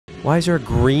Why is there a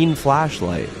green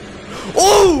flashlight?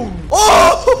 Oh!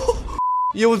 Oh!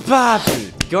 Yo, what's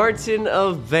poppin'? Garten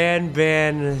of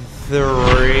Banban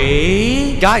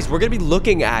 3. Guys, we're gonna be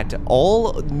looking at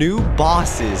all new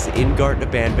bosses in Garten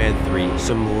of Banban 3.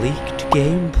 Some leaked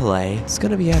gameplay. It's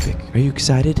gonna be epic. Are you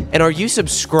excited? And are you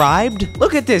subscribed?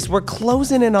 Look at this. We're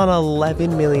closing in on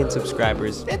 11 million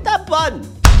subscribers. Hit that button.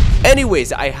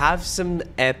 Anyways, I have some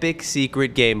epic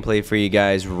secret gameplay for you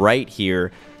guys right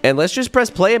here. And let's just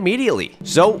press play immediately.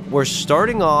 So we're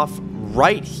starting off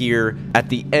right here at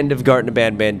the end of Garten of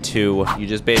Banban 2. You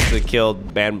just basically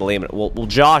killed Banbalina. Well,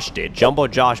 Josh did. Jumbo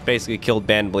Josh basically killed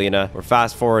Banbalina. We're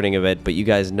fast forwarding a bit, but you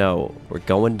guys know we're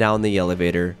going down the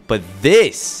elevator. But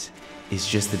this is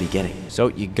just the beginning. So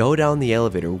you go down the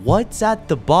elevator. What's at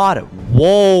the bottom?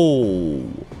 Whoa.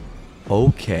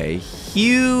 Okay,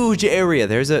 huge area.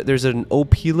 There's an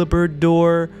Opila bird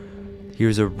door.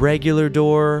 Here's a regular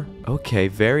door. Okay,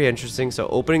 very interesting. So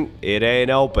opening, it ain't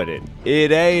opening.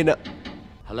 It ain't.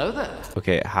 Hello there.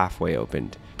 Okay, halfway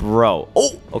opened. Bro.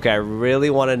 Oh, okay, I really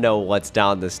want to know what's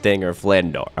down the Stinger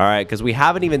Flynn door. All right, because we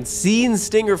haven't even seen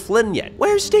Stinger Flynn yet.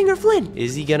 Where's Stinger Flynn?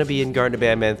 Is he going to be in Garten of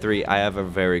Banban 3? I have a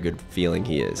very good feeling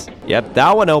he is. Yep,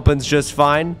 that one opens just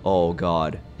fine. Oh,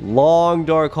 God. Long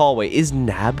dark hallway. Is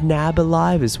Nab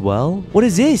alive as well? What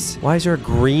is this? Why is there a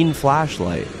green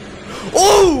flashlight?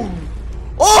 Oh!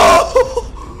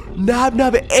 Oh!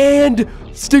 Nab and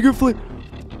Stinger Flynn.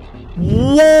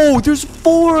 Whoa, there's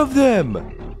 4 of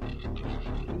them.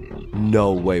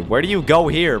 No way. Where do you go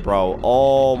here, bro?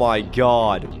 Oh my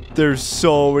God. There's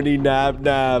so many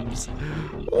Nabs.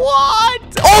 What?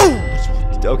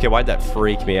 Oh! Okay, why'd that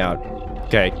freak me out?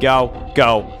 Okay, go.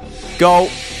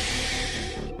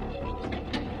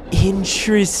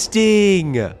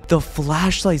 Interesting. The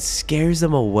flashlight scares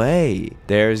them away.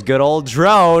 There's good old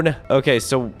drone. Okay,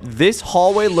 so this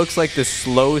hallway looks like the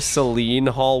slow Celine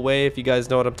hallway, if you guys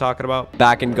know what I'm talking about.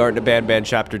 Back in Garten of Banban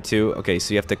Chapter 2. Okay,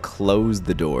 so you have to close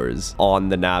the doors on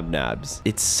the Nabs.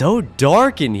 It's so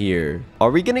dark in here. Are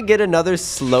we gonna get another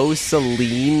slow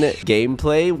Celine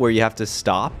gameplay where you have to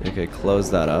stop? Okay,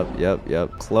 close that up.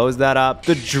 Yep. Close that up.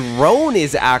 The drone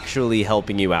is actually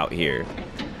helping you out here.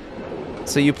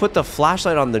 So you put the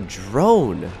flashlight on the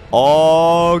drone.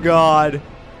 Oh, God.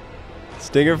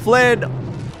 Stinger Flynn.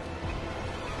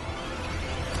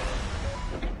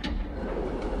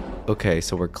 Okay,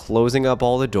 so we're closing up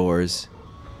all the doors.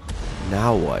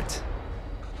 Now what?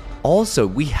 Also,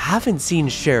 we haven't seen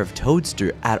Sheriff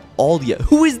Toadster at all yet.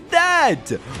 Who is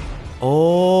that?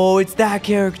 Oh, it's that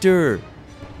character.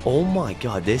 Oh, my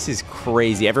God. This is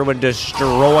crazy. Everyone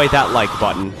destroy that like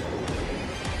button.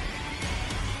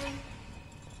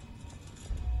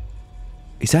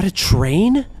 Is that a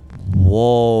train?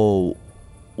 Whoa.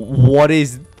 What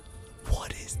is that?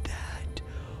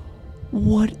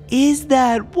 What is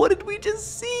that? What did we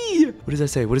just see? What does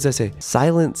that say?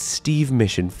 Silent Steve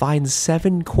mission. Find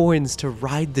 7 coins to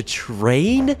ride the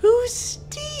train? Who's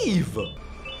Steve?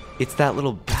 It's that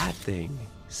little bat thing.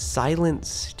 Silent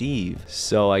Steve.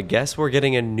 So I guess we're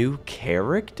getting a new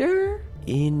character?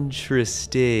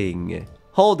 Interesting.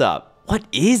 Hold up. What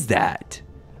is that?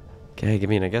 Okay, I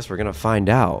mean, I guess we're gonna find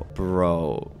out.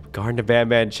 Bro, Garten of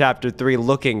Banban Chapter 3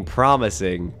 looking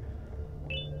promising.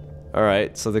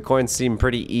 Alright, so the coins seem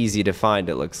pretty easy to find,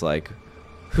 it looks like.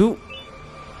 Who?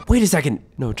 Wait a second.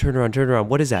 No, turn around.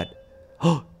 What is that?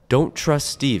 Oh, don't trust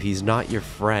Steve. He's not your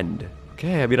friend.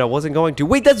 Okay, I mean, I wasn't going to.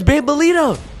 Wait, that's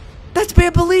Banbalina! That's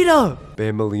Banbalina!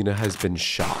 Banbalina has been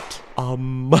shot.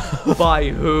 By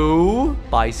who?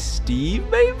 By Steve,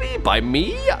 maybe? By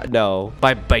me? No.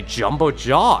 By Jumbo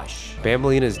Josh.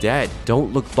 Banbalina's dead.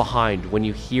 Don't look behind when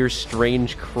you hear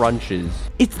strange crunches.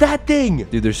 It's that thing!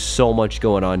 Dude, there's so much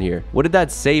going on here. What did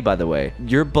that say, by the way?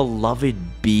 Your beloved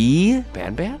bee?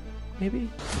 Banban? Maybe?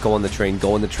 Go on the train,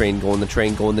 go on the train, go on the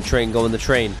train, go on the train, go on the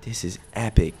train. This is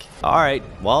epic. Alright,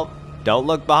 well, don't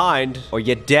look behind or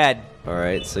you're dead. All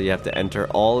right, so you have to enter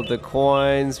all of the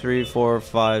coins. 3, 4,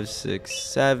 5, 6,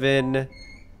 7.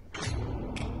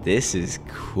 This is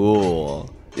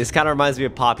cool. This kind of reminds me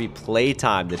of Poppy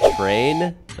Playtime, the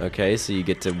train. Okay, so you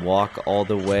get to walk all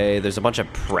the way. There's a bunch of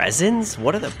presents.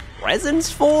 What are the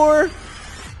presents for?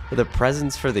 Are the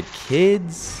presents for the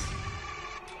kids?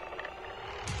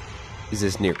 Is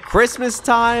this near Christmas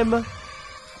time?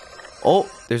 Oh,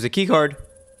 there's a key card.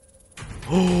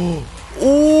 Oh!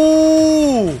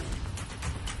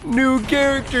 New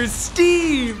character,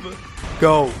 Steve!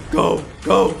 Go.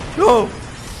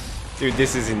 Dude,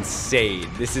 this is insane.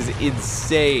 This is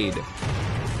insane.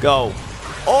 Go.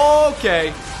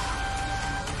 Okay.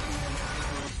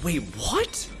 Wait,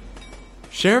 what?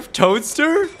 Sheriff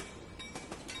Toadster?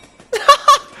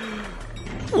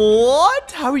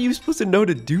 What? How are you supposed to know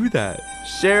to do that?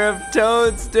 Sheriff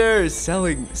Toadster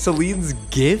selling Celine's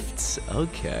gifts?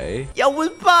 Okay. Yo,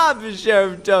 what's poppin',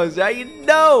 Sheriff Toadster? How you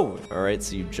know? All right,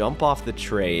 so you jump off the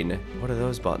train. What are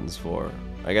those buttons for?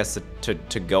 I guess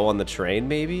to go on the train,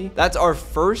 maybe? That's our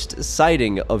first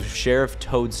sighting of Sheriff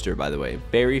Toadster, by the way.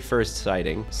 Very first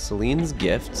sighting. Celine's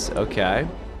gifts. Okay.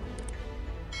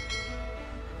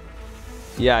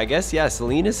 Yeah, I guess, yeah,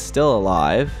 Celine is still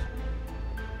alive.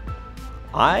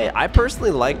 I personally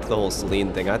liked the whole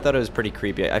Celine thing. I thought it was pretty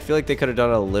creepy. I feel like they could have done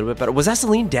it a little bit better. Was that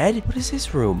Celine dead? What is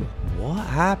this room? What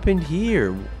happened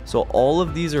here? So all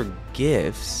of these are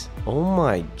gifts. Oh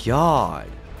my god.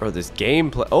 Bro, this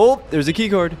gameplay. Oh, there's a key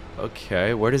card.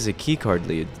 Okay, where does a key card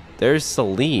lead? There's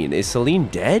Celine. Is Celine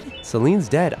dead? Celine's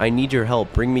dead. I need your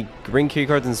help. Bring key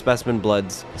cards and specimen's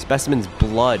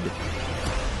blood.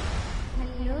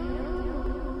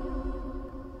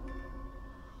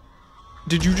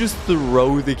 Did you just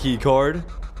throw the key card?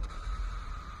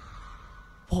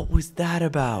 What was that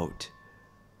about?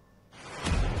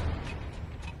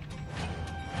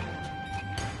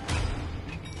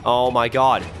 Oh my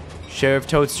god. Sheriff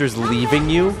Toadster's leaving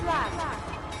you?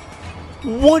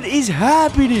 What is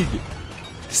happening?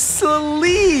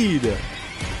 Celine!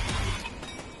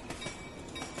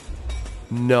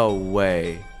 No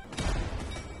way.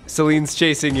 Celine's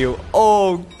chasing you.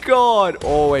 Oh god.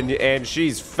 Oh, and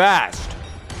she's fast.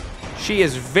 She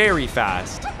is very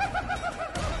fast.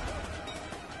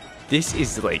 This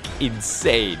is like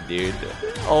insane, dude.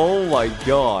 Oh my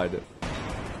god.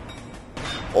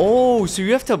 Oh, so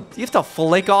you have to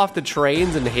flick off the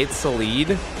trains and hit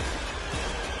Celine?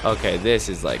 Okay, this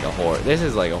is like a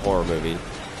horror movie.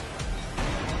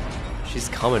 She's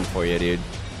coming for you, dude.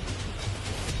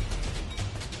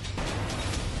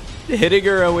 Hitting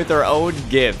her with her own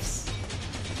gifts.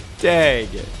 Dang.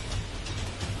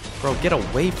 Bro, get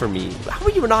away from me. How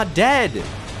are you not dead?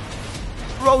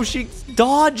 Bro, she's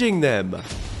dodging them.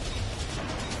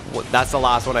 What, that's the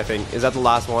last one, I think. Is that the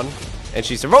last one? And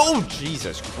she's... Oh,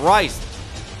 Jesus Christ.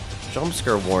 Jump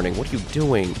scare warning. What are you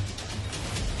doing?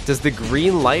 Does the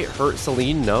green light hurt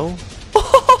Celine? No?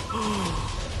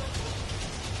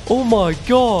 Oh my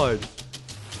god.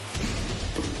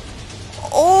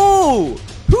 Oh!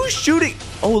 Who's shooting?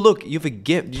 Oh, look. You have a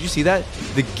gift. Did you see that?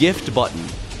 The gift button.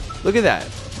 Look at that.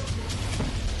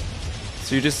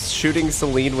 So you're just shooting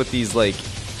Celine with these, like...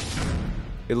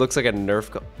 It looks like a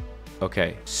Nerf gun.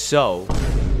 Okay, so...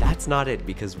 That's not it,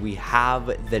 because we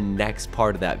have the next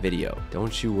part of that video.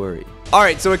 Don't you worry.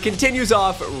 Alright, so it continues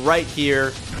off right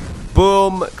here.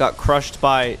 Boom. Got crushed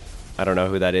by... I don't know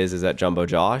who that is. Is that Jumbo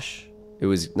Josh? It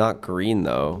was not green,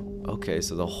 though. Okay,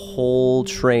 so the whole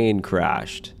train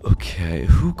crashed. Okay,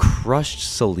 who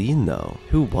crushed Celine, though?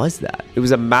 Who was that? It was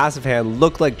a massive hand.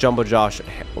 Looked like Jumbo Josh,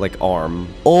 like, arm.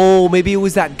 Oh, maybe it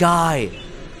was that guy.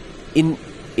 In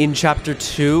chapter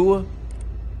 2?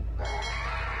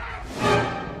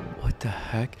 What the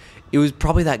heck? It was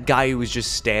probably that guy who was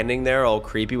just standing there all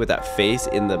creepy with that face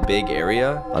in the big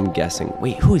area. I'm guessing.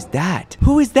 Wait, who is that?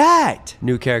 Who is that?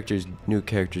 New characters, new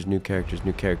characters, new characters,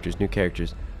 new characters, new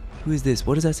characters. Who is this?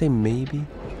 What does that say? Maybe?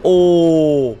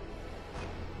 Oh!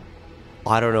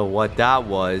 I don't know what that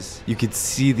was. You could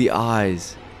see the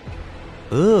eyes.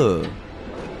 Ugh.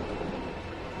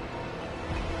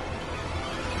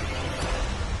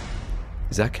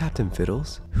 Is that Captain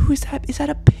Fiddles? Who is that? Is that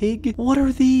a pig? What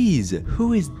are these?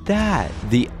 Who is that?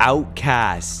 The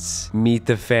outcasts. Meet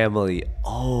the family.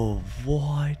 Oh,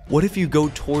 what? What if you go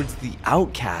towards the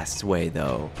outcasts way,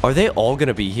 though? Are they all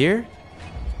gonna be here?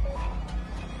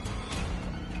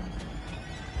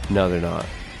 No, they're not.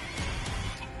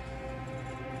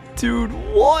 Dude,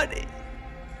 what?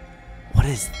 What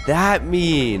does that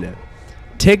mean?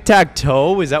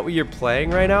 Tic-tac-toe? Is that what you're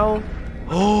playing right now?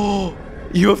 Oh!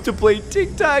 You have to play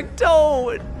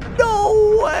tic-tac-toe.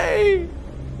 No way.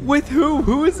 With who?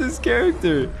 Who is this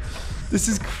character? This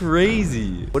is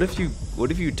crazy. What if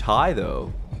you tie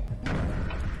though?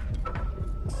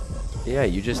 Yeah,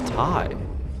 you just tie.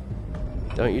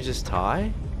 Don't you just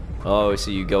tie? Oh, so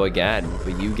you go again,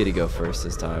 but you get to go first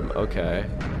this time. Okay.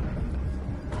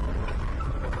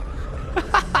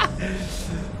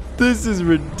 This is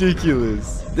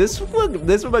ridiculous. This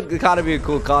would kind of be a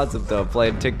cool concept though,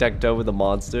 playing tic-tac-toe with a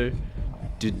monster.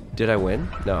 Did I win?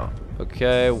 No.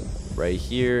 Okay, right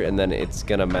here, and then it's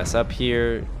gonna mess up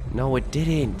here. No, it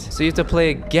didn't. So you have to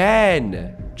play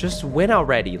again. Just win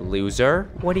already, loser.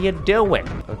 What are you doing?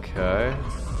 Okay.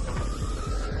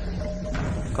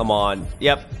 Come on.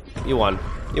 Yep, you won.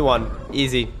 You won.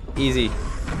 Easy, easy,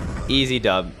 easy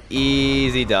dub.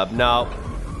 Easy dub. No.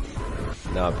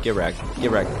 No, get wrecked. Get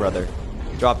wrecked, brother.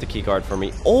 Drop the key card for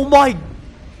me. Oh my...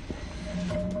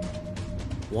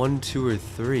 1, 2, or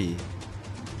 3.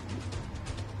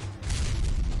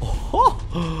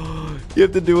 Oh, you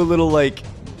have to do a little like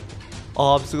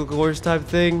obstacle course type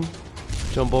thing.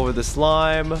 Jump over the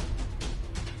slime.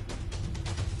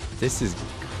 This is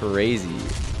crazy.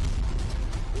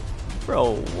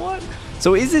 Bro, what?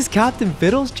 So is this Captain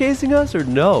Fiddles chasing us or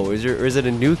no? Or is it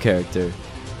a new character?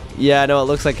 Yeah, no, it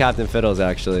looks like Captain Fiddles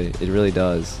actually. It really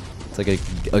does. It's like a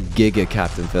giga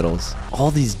Captain Fiddles. All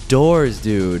these doors,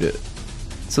 dude.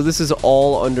 So this is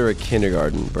all under a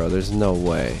kindergarten, bro. There's no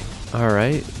way. All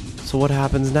right. So what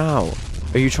happens now?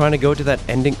 Are you trying to go to that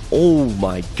ending? Oh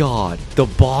my god. The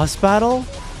boss battle?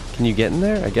 Can you get in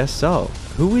there? I guess so.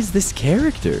 Who is this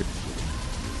character?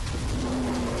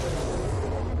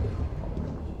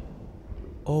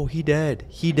 Oh, he dead.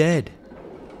 He dead.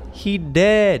 He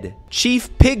dead. Chief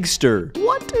Pigster.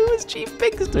 What? Who is Chief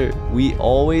Pigster? We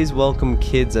always welcome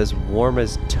kids as warm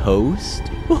as toast?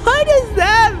 What does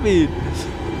that mean?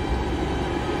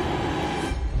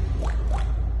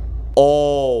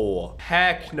 Oh,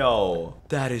 heck no.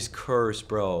 That is cursed,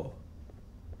 bro.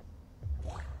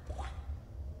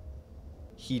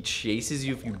 He chases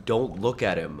you if you don't look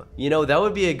at him. You know, that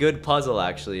would be a good puzzle,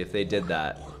 actually, if they did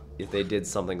that. If they did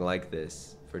something like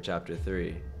this for chapter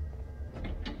 3.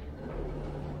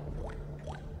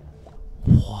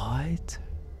 What?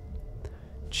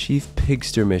 Chief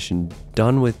Pigster mission.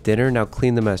 Done with dinner. Now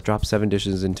clean the mess. Drop 7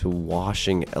 dishes into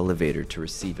washing elevator to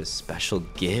receive a special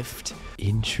gift.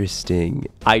 Interesting.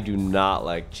 I do not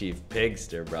like Chief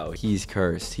Pigster, bro. He's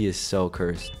cursed. He is so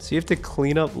cursed. So you have to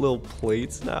clean up little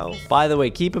plates now. By the way,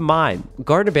 keep in mind,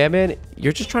 Garten of Banban,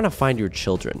 you're just trying to find your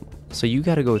children. So you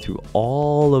got to go through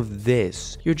all of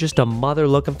this. You're just a mother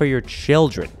looking for your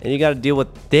children. And you got to deal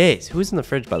with this. Who's in the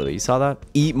fridge, by the way? You saw that?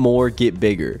 Eat more, get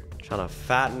bigger. Trying to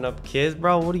fatten up kids,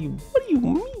 bro? What do you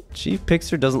mean? Chief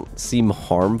Pigster doesn't seem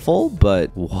harmful, but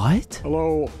what?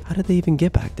 Hello. How did they even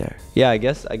get back there? Yeah, I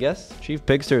guess Chief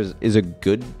Pigster is a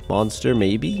good monster,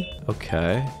 maybe?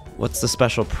 Okay. What's the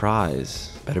special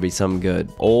prize? Better be something good.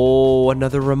 Oh,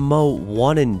 another remote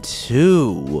 1 and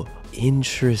 2.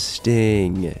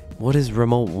 Interesting. What is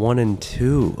remote 1 and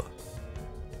 2?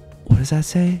 What does that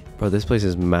say? Bro, this place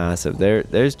is massive.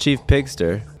 There's Chief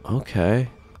Pigster. Okay.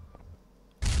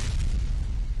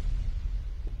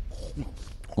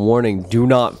 Warning, do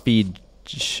not feed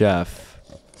chef.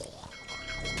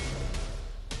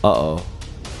 Uh-oh.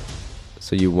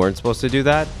 So you weren't supposed to do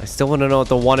that? I still want to know what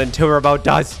the 1 and 2 are about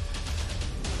does.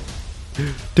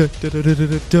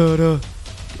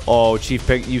 Oh, Chief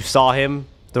Pig, you saw him?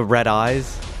 The red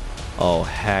eyes? Oh,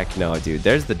 heck no, dude.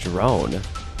 There's the drone.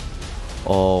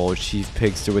 Oh, Chief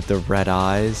Pigster with the red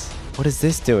eyes. What is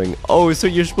this doing? Oh, so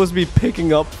you're supposed to be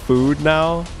picking up food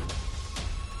now?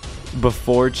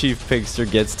 Before Chief Pigster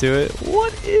gets to it?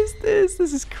 What is this?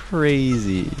 This is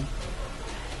crazy.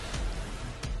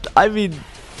 I mean,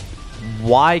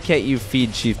 why can't you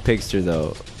feed Chief Pigster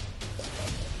though?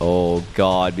 Oh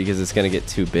god, because it's gonna get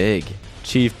too big.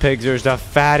 Chief Pigster's the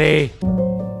fatty.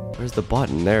 Where's the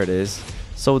button? There it is.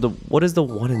 So what is the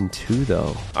 1 and 2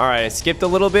 though? All right, I skipped a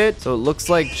little bit. So it looks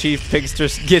like Chief Pigster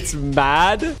gets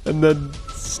mad and then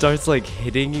starts like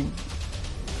hitting.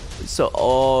 So,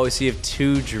 oh, so you have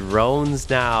 2 drones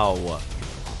now.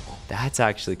 That's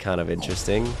actually kind of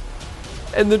interesting.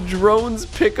 And the drones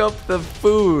pick up the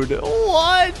food.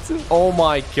 What? Oh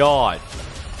my god.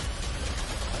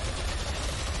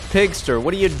 Pigster,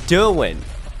 what are you doing?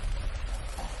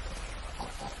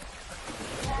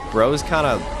 Bro's kind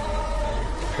of...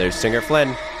 There's Stinger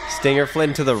Flynn. Stinger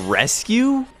Flynn to the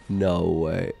rescue? No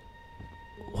way.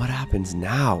 What happens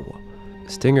now?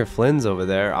 Stinger Flynn's over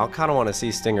there. I'll kind of want to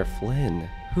see Stinger Flynn.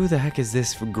 Who the heck is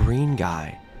this green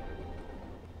guy?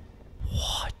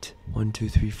 What? 1, 2,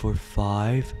 3, 4,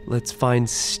 5. Let's find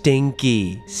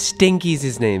Stinky. Stinky's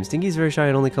his name. Stinky's very shy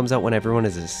and only comes out when everyone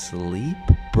is asleep.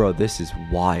 Bro, this is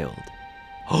wild.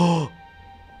 Oh,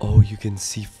 you can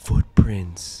see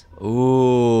footprints.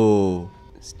 Ooh.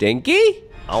 Stinky?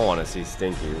 I want to see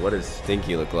Stinky. What does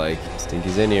Stinky look like?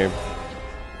 Stinky's in here.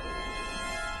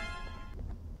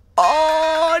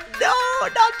 Oh, no,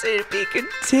 not to be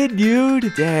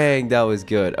continued. Dang, that was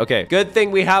good. Okay, good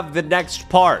thing we have the next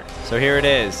part. So here it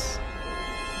is.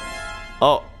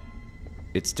 Oh,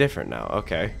 it's different now.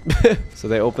 Okay. So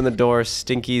they open the door.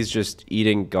 Stinky's just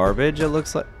eating garbage, it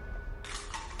looks like.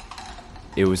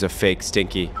 It was a fake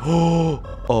Stinky.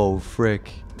 Oh,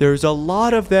 frick. There's a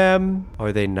lot of them.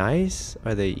 Are they nice?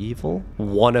 Are they evil?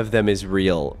 One of them is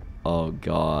real. Oh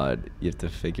god, you have to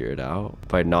figure it out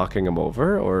by knocking him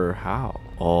over or how?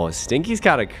 Oh, Stinky's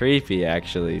kind of creepy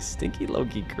actually. Stinky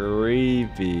low-key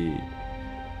creepy.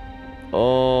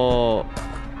 Oh.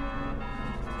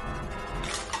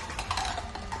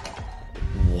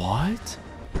 What?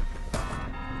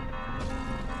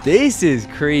 This is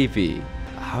creepy.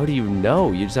 How do you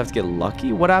know? You just have to get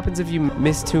lucky? What happens if you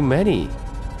miss too many?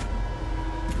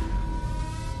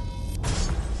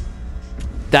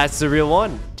 That's the real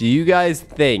one. Do you guys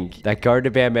think that Garten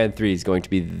of Banban 3 is going to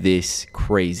be this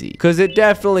crazy? Because it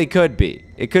definitely could be.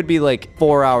 It could be like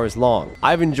 4 hours long.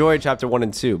 I've enjoyed chapter 1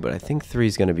 and 2, but I think 3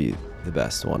 is going to be the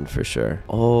best one for sure.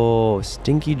 Oh,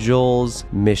 Stinky Joel's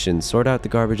mission. Sort out the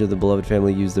garbage of the beloved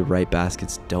family. Use the right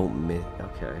baskets. Don't miss.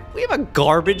 Okay. We have a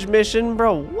garbage mission,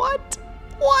 bro. What?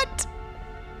 What?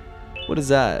 What is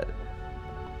that?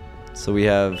 So we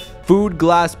have food,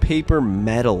 glass, paper,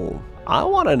 metal. I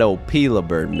want to know Pila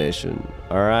Bird mission.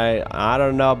 All right. I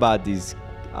don't know about these.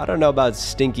 I don't know about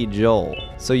Stinky Joel.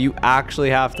 So you actually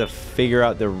have to figure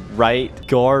out the right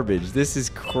garbage. This is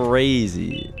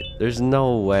crazy. There's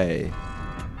no way.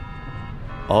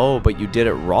 Oh, but you did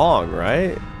it wrong,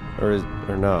 right? Or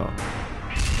no?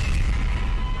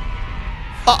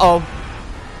 Uh-oh.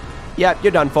 Yeah,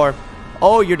 you're done for.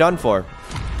 Oh, you're done for.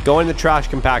 Go in the trash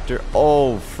compactor.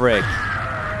 Oh, frick.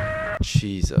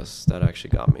 Jesus, that actually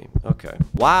got me. Okay.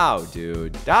 Wow,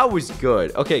 dude. That was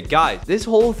good. Okay, guys, this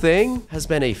whole thing has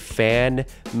been a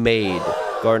fan-made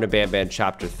Garten of Banban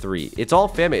Chapter 3. It's all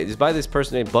fan-made. It's by this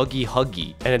person named Buggy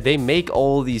Huggy. And they make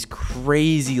all these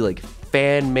crazy, like,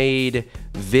 fan-made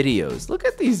videos. Look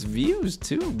at these views,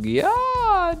 too.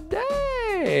 Yeah,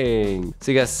 dang.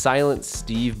 So you got Silent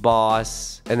Steve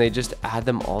Boss, and they just add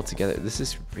them all together. This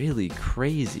is really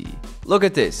crazy. Look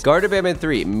at this. Garten of Banban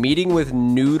 3, meeting with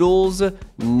Noodles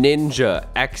Ninja,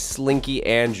 ex-Slinky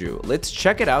Andrew. Let's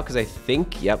check it out, because I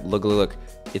think, yep, look.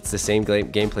 It's the same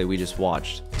gameplay we just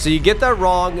watched. So you get that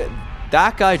wrong.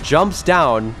 That guy jumps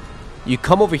down. You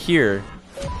come over here.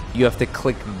 You have to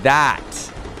click that,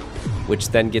 which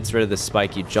then gets rid of the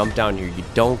spike. You jump down here. You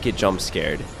don't get jump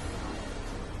scared.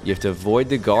 You have to avoid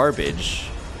the garbage.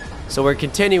 So we're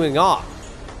continuing off.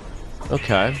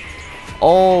 Okay.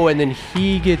 Oh, and then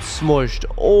he gets smushed.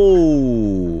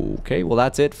 Oh, okay. Well,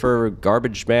 that's it for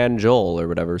Garbage Man Joel or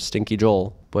whatever, Stinky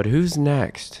Joel. But who's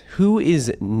next? Who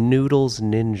is Noodles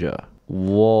Ninja?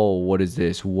 Whoa, what is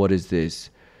this? What is this?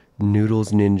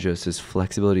 Noodles Ninja says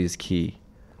flexibility is key.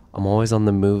 I'm always on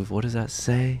the move. What does that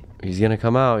say? He's gonna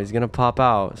come out. He's gonna pop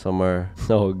out somewhere.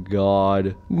 Oh,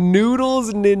 God.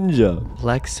 Noodles Ninja.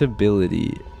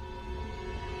 Flexibility.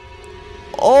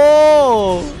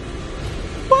 Oh!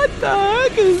 What the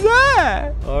heck is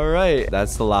that? All right.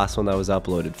 That's the last one that was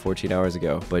uploaded 14 hours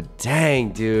ago. But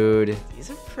dang, dude.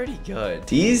 These are pretty good.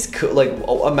 These could, like,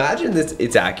 oh, imagine this,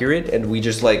 it's accurate and we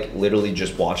just like literally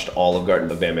just watched all of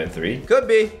Garten of Banban 3. Could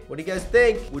be. What do you guys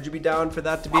think? Would you be down for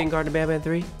that to be in Garten of Banban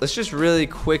 3? Let's just really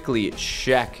quickly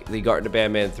check the Garten of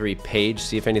Banban 3 page,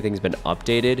 see if anything's been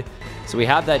updated. So we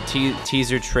have that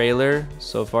teaser trailer.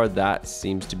 So far, that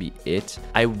seems to be it.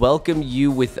 I welcome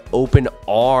you with open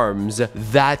arms.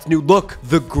 That's new. Look,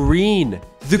 the green.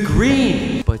 The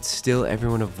green! But still,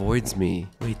 everyone avoids me.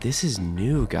 Wait, this is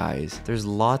new, guys. There's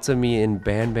lots of me in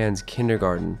Banban's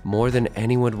kindergarten. More than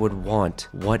anyone would want.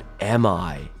 What am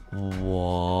I?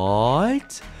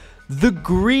 What? The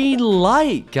green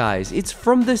light, guys. It's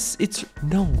from this. It's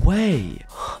no way.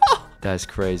 That's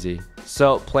crazy.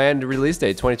 So, planned release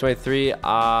date 2023.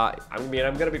 I mean,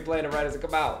 I'm gonna be playing it right as it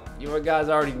come out. You guys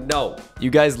already know. You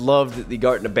guys loved the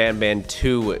Garten of Banban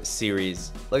 2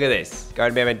 series. Look at this.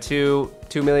 Garten of Banban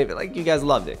 2 million. Like, you guys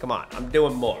loved it. Come on, I'm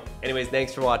doing more. Anyways,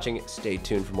 thanks for watching. Stay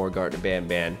tuned for more Garten of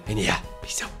Banban. And yeah,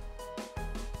 peace out.